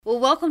Well,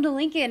 welcome to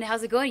Lincoln.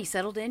 How's it going? You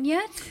settled in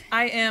yet?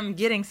 I am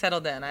getting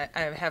settled in. I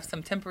have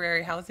some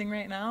temporary housing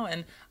right now,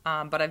 and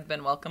but I've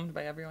been welcomed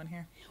by everyone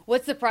here.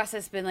 What's the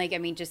process been like? I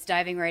mean, just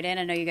diving right in.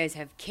 I know you guys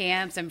have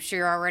camps. I'm sure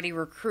you're already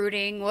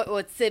recruiting.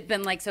 What's it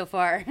been like so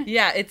far?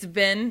 Yeah, it's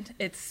been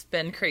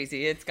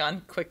crazy. It's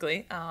gone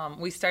quickly.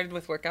 We started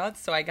with workouts,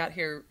 so I got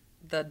here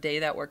the day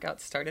that workouts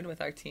started with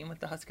our team, with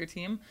the Husker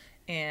team,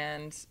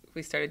 and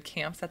we started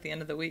camps at the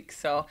end of the week.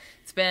 So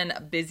it's been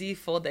busy,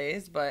 full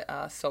days,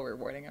 but so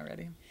rewarding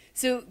already.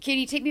 So can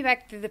you take me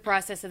back through the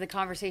process of the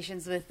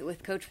conversations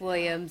with Coach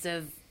Williams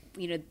of,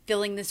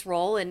 filling this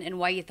role and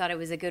why you thought it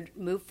was a good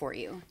move for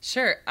you?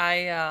 Sure.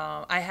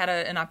 I had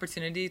an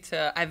opportunity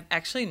to. I've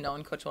actually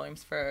known Coach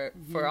Williams for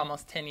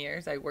almost 10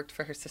 years. I worked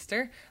for her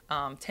sister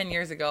 10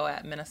 years ago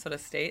at Minnesota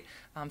State.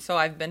 So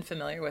I've been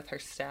familiar with her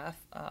staff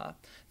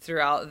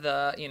throughout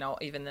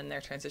even in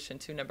their transition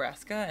to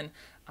Nebraska.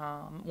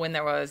 And when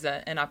there was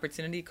an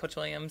opportunity, Coach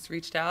Williams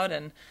reached out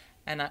and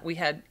we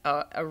had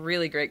a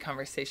really great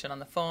conversation on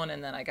the phone,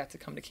 and then I got to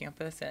come to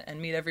campus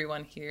and meet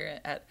everyone here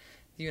at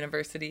the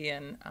university,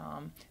 and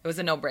it was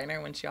a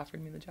no-brainer when she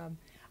offered me the job.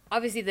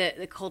 Obviously,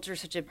 the culture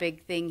is such a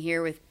big thing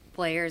here with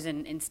players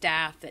and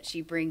staff that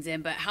she brings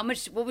in, but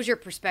what was your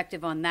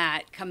perspective on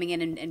that, coming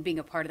in and being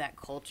a part of that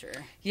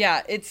culture?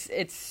 Yeah,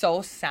 it's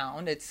so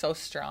sound, it's so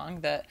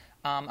strong that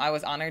I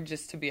was honored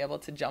just to be able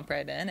to jump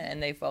right in,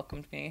 and they've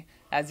welcomed me,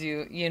 as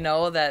you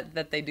know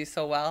that they do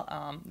so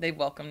well. They've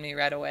welcomed me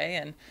right away,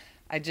 and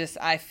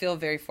I feel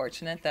very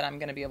fortunate that I'm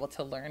going to be able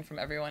to learn from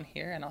everyone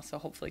here and also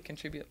hopefully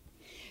contribute.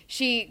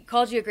 She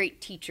called you a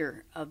great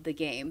teacher of the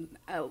game.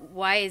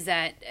 Why is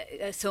that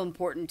so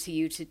important to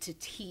you to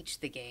teach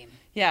the game?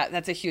 Yeah,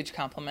 that's a huge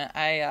compliment.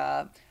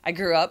 I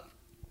grew up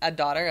a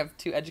daughter of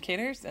two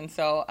educators, and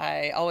so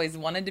I always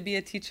wanted to be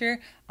a teacher.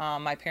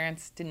 My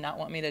parents did not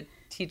want me to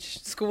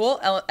teach school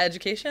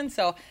education,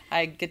 so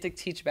I get to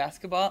teach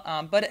basketball.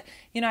 But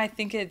I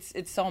think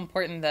it's so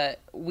important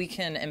that we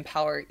can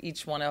empower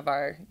each one of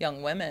our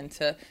young women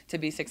to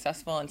be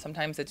successful, and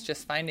sometimes it's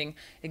just finding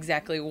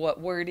exactly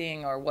what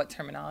wording or what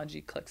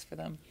terminology clicks for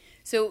them.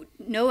 So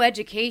no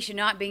education,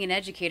 not being an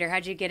educator,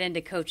 how'd you get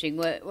into coaching?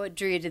 What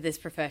drew you to this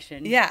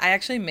profession? Yeah, I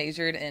actually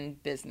majored in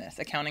business,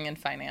 accounting and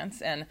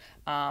finance, and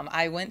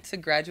I went to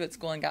graduate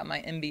school and got my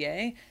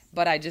MBA,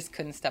 but I just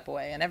couldn't step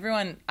away. And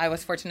I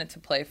was fortunate to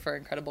play for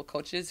incredible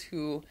coaches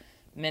who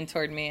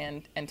mentored me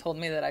and told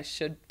me that I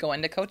should go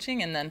into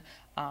coaching, and then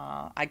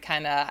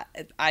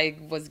I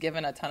was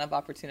given a ton of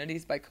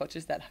opportunities by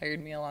coaches that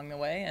hired me along the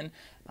way,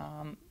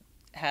 and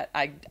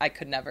I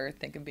could never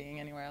think of being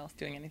anywhere else,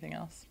 doing anything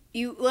else.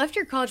 You left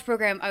your college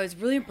program, I was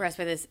really impressed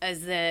by this,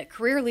 as the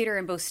career leader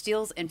in both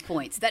steals and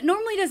points. That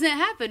normally doesn't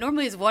happen.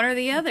 Normally it's one or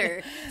the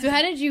other. So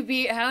how did you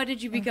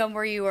become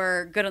where you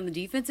are good on the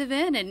defensive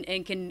end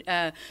and can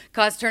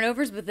cause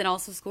turnovers, but then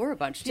also score a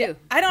bunch too? Yeah,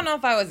 I don't know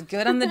if I was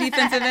good on the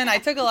defensive end. I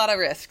took a lot of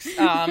risks,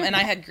 and I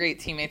had great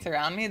teammates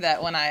around me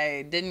that when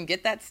I didn't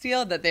get that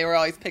steal, that they were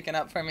always picking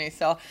up for me.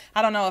 So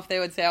I don't know if they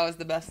would say I was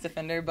the best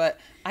defender, but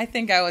I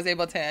think I was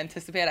able to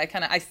anticipate.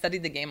 I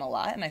studied the game a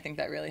lot, and I think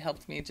that really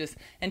helped me just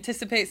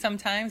anticipate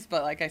sometimes.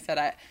 But like I said,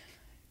 I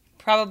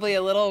probably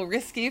a little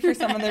risky for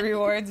some of the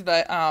rewards,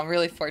 but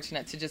really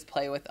fortunate to just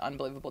play with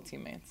unbelievable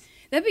teammates.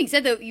 That being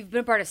said, though, you've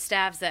been a part of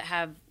staffs that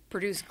have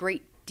produced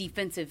great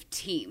defensive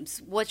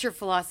teams. What's your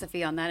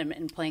philosophy on that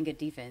and playing good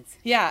defense?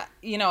 Yeah,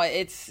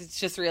 it's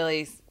just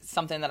really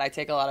something that I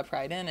take a lot of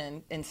pride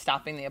in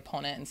stopping the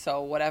opponent. And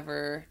so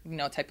whatever,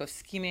 type of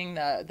scheming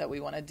that we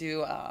want to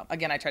do,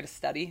 again, I try to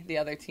study the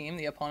other team,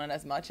 the opponent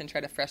as much, and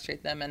try to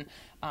frustrate them. And,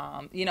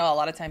 a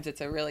lot of times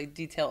it's a really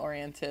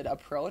detail-oriented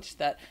approach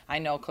that I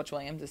know Coach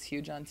Williams is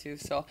huge on too.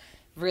 So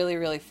really,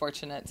 really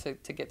fortunate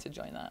to get to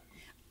join that.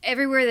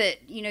 Everywhere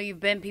that you've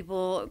been,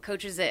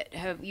 coaches that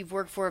you've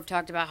worked for have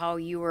talked about how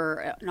you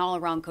were an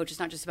all-around coach. It's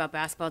not just about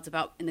basketball; it's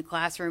about in the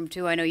classroom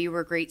too. I know you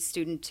were a great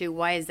student too.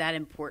 Why is that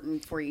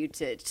important for you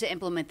to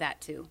implement that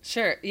too?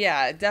 Sure,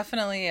 yeah,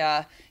 definitely.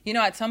 At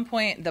some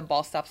point the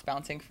ball stops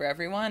bouncing for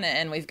everyone,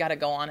 and we've got to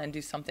go on and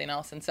do something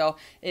else. And so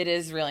it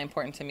is really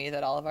important to me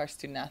that all of our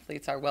student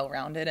athletes are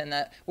well-rounded and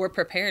that we're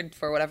prepared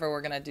for whatever we're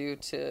going to do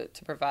to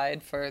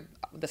provide for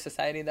the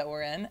society that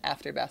we're in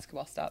after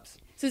basketball stops.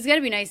 So it's got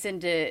to be nice then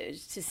to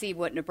see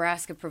what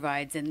Nebraska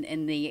provides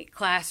in the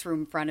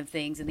classroom front of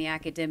things and the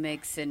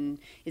academics, and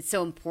it's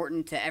so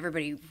important to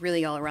everybody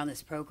really all around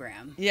this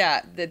program.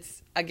 Yeah,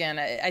 that's, again,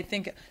 I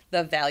think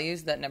the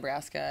values that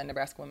Nebraska and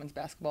Nebraska women's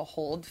basketball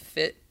hold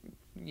fit,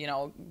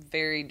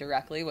 very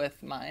directly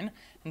with mine.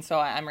 And so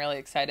I'm really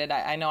excited.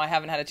 I know I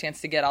haven't had a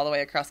chance to get all the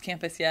way across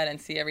campus yet and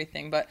see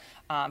everything, but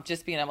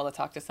just being able to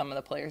talk to some of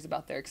the players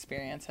about their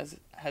experience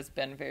has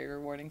been very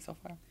rewarding so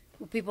far.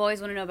 Well, people always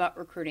want to know about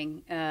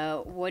recruiting.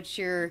 What's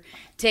your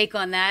take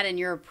on that and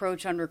your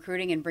approach on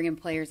recruiting and bringing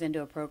players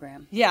into a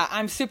program? Yeah,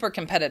 I'm super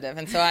competitive,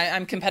 and so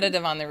I'm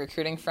competitive on the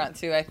recruiting front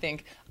too. I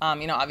think,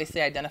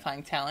 obviously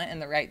identifying talent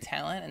and the right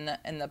talent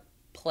and the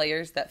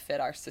players that fit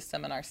our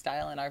system and our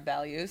style and our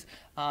values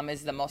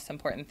is the most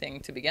important thing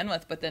to begin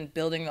with. But then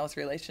building those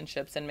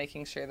relationships and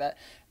making sure that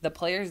the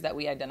players that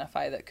we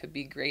identify that could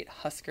be great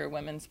Husker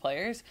women's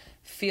players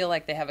feel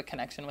like they have a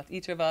connection with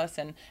each of us,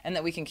 and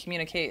that we can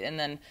communicate and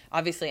then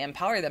obviously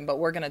empower them, but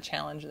we're going to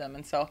challenge them.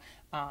 And so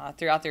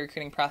throughout the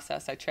recruiting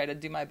process, I try to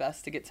do my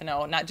best to get to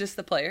know not just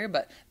the player,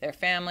 but their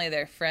family,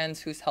 their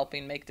friends, who's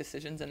helping make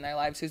decisions in their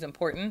lives, who's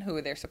important,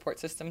 who their support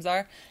systems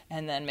are,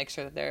 and then make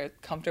sure that they're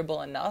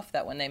comfortable enough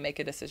that when they make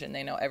a decision,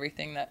 they know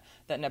everything that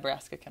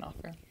Nebraska can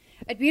offer.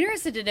 I'd be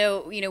interested to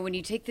know, when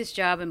you take this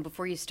job and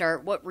before you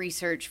start, what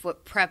research,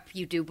 what prep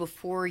you do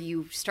before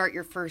you start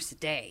your first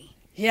day.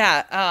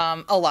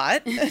 Yeah, a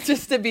lot,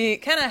 just to be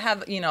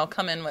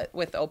come in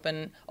with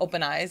open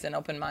eyes and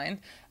open mind.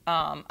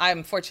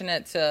 I'm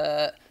fortunate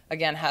to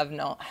again have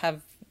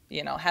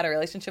had a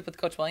relationship with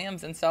Coach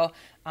Williams, and so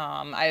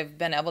I've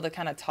been able to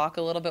kind of talk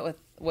a little bit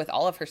with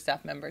all of her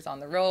staff members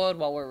on the road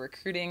while we're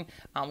recruiting,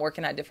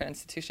 working at different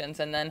institutions,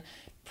 and then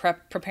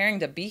preparing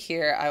to be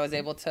here. I was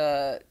able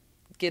to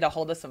get a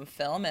hold of some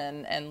film,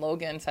 and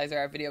Logan Sizer,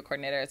 our video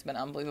coordinator, has been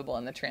unbelievable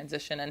in the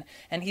transition,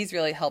 and he's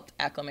really helped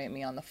acclimate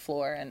me on the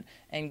floor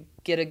and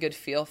get a good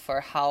feel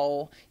for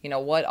how,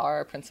 what are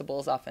our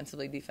principles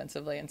offensively,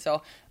 defensively. And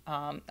so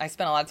I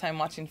spent a lot of time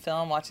watching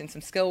film, watching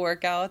some skill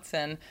workouts,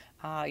 and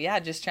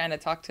just trying to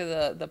talk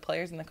to the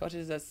players and the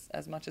coaches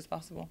as much as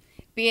possible.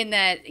 Being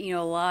that, a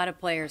lot of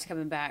players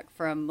coming back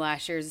from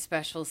last year's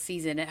special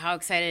season, how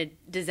excited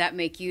does that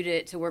make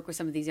you to work with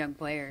some of these young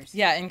players?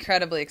 Yeah,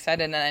 incredibly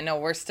excited. And I know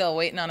we're still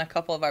waiting on a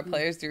couple of our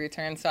players to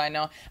return, so I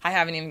know I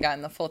haven't even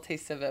gotten the full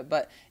taste of it.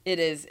 But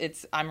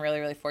I'm really,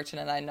 really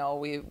fortunate. I know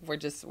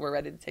we're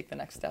ready to take the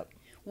next step.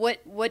 What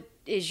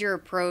is your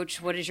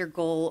approach? What is your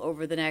goal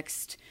over the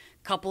next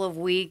couple of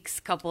weeks,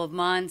 couple of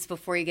months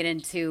before you get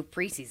into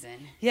preseason?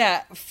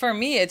 Yeah, for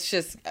me, it's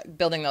just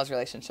building those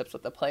relationships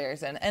with the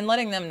players and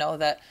letting them know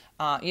that,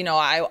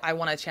 I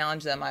want to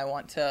challenge them. I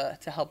want to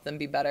help them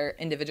be better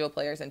individual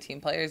players and team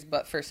players.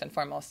 But first and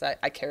foremost,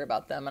 I care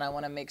about them, and I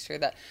want to make sure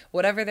that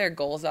whatever their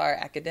goals are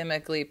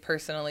academically,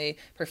 personally,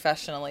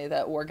 professionally,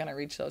 that we're going to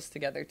reach those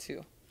together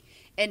too.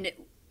 And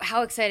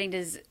how exciting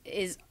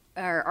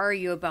are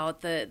you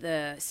about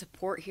the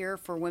support here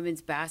for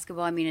women's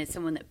basketball? I mean, as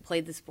someone that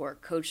played the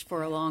sport, coached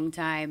for a long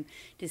time,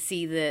 to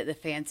see the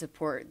fan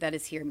support that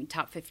is here. I mean,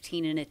 top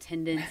 15 in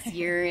attendance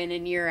year in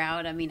and year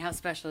out. I mean, how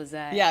special is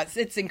that? Yeah,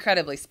 it's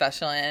incredibly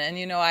special.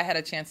 And I had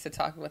a chance to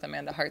talk with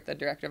Amanda Hart, the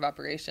director of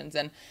operations,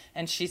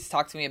 and she's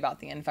talked to me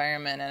about the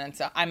environment. And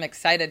so I'm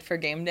excited for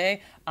game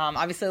day.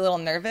 Obviously a little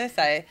nervous.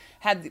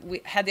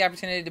 We had the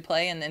opportunity to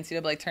play in the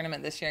NCAA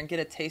tournament this year and get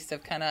a taste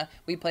of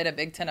we played a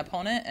Big Ten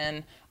opponent,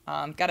 and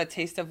got a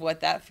taste of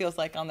what that feels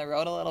like on the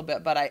road a little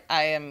bit, but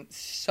I am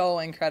so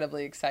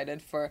incredibly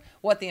excited for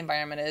what the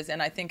environment is.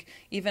 And I think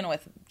even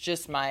with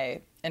just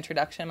my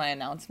introduction, my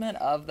announcement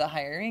of the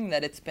hiring,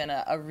 that it's been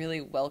a really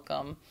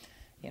welcome,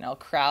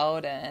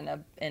 crowd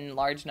and in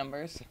large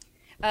numbers.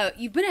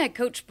 You've been a head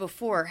coach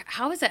before.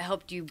 How has that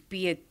helped you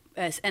be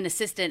an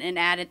assistant and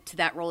added to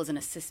that role as an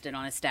assistant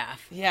on a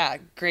staff? Yeah,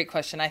 great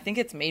question. I think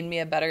it's made me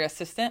a better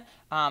assistant.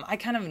 I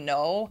kind of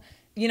know,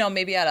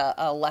 maybe at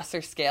a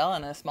lesser scale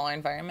in a smaller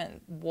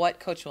environment, what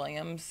Coach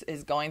Williams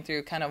is going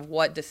through, kind of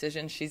what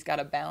decisions she's got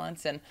to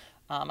balance. And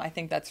I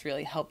think that's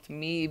really helped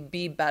me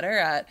be better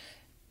at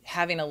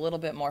having a little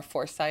bit more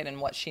foresight in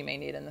what she may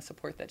need and the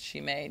support that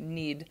she may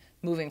need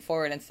moving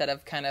forward instead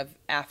of kind of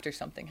after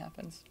something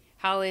happens.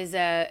 How is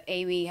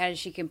Amy, how does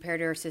she compare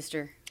to her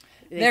sister?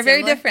 They're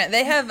very different.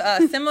 They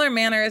have similar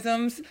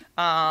mannerisms,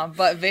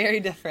 but very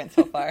different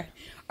so far.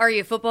 Are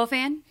you a football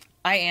fan?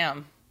 I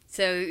am.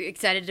 So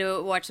excited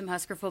to watch some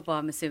Husker football,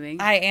 I'm assuming.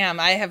 I am.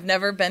 I have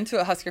never been to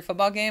a Husker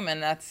football game,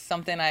 and that's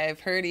something I've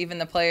heard. Even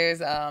the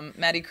players,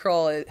 Maddie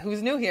Kroll,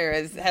 who's new here,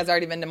 has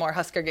already been to more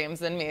Husker games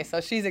than me.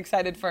 So she's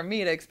excited for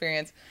me to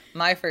experience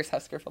my first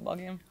Husker football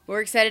game.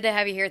 We're excited to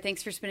have you here.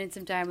 Thanks for spending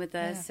some time with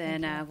us,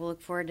 and we'll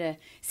look forward to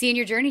seeing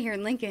your journey here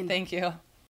in Lincoln. Thank you.